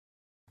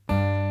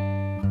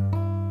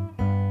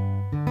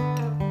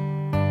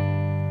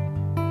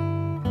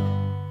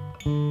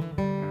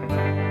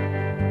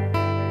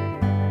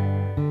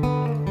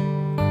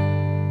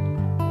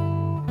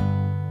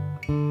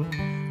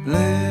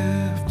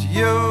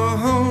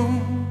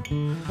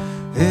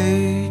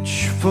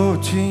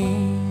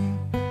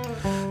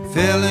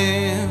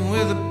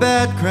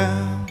bad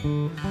crowd,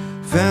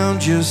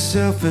 found your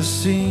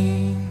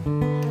self-esteem.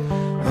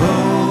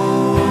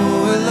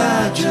 Oh,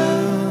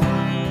 Elijah,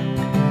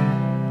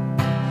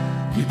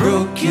 you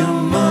broke your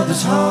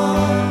mother's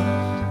heart.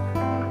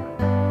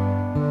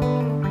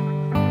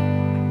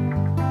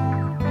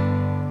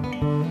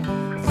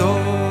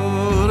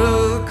 Thought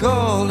of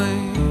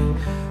calling,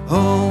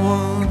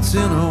 oh, once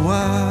in a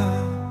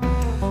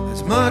while,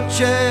 as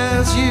much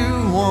as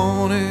you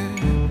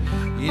wanted,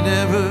 you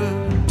never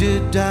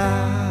did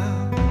die.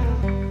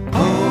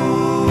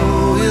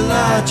 Oh,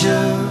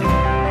 Elijah,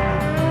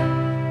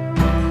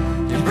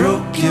 you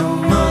broke your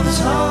mother's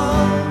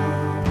heart.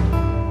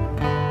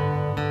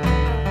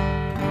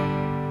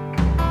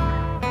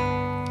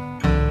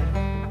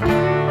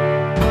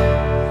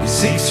 You're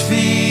 6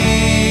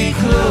 feet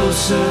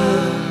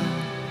closer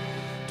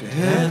to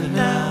heaven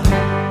now.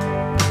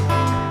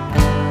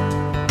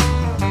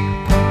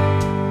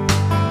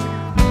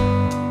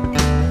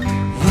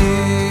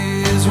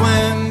 Years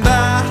went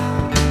by,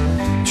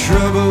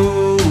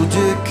 trouble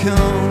did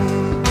come.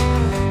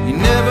 You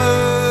never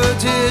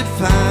did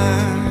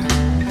find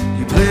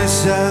your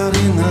place out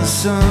in the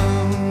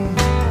sun.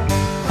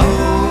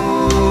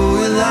 Oh,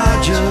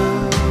 Elijah,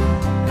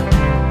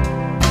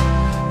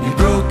 you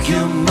broke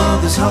your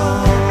mother's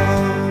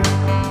heart.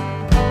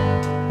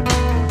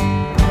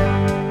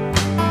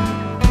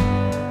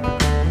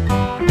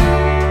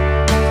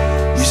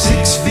 You're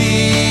 6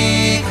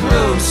 feet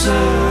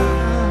closer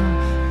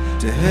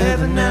to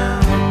heaven now.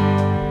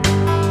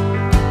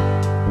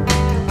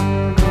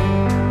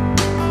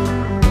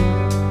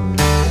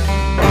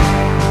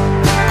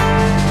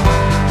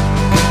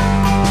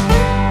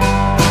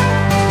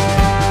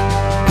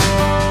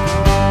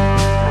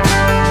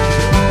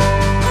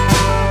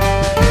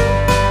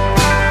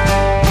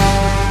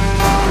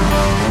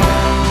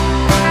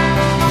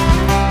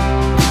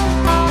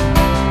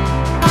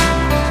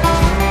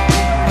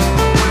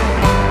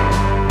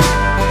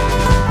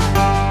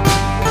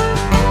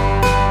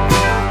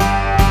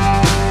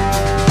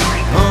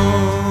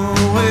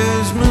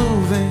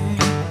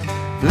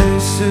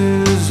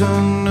 Places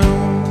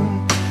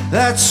unknown,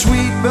 that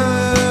sweet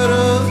bird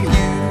of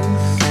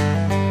youth,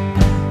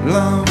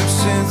 long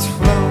since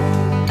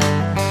flown.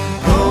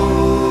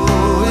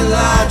 Oh,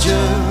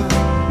 Elijah,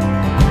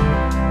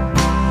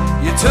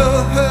 you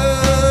tore her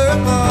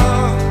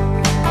apart.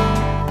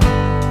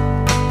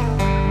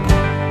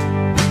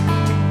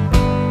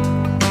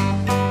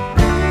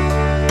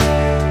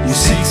 You're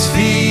 6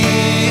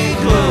 feet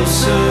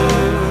closer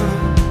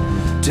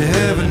to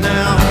heaven now.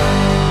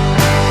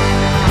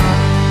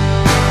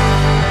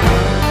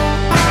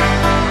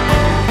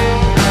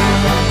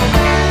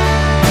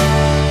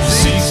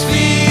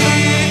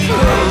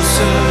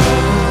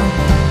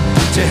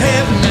 To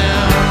heaven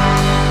now.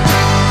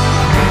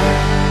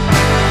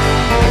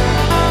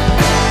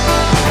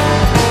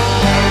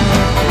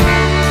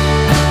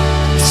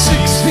 You're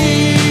 6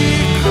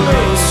 feet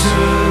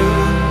closer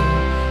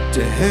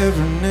to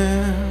heaven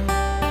now.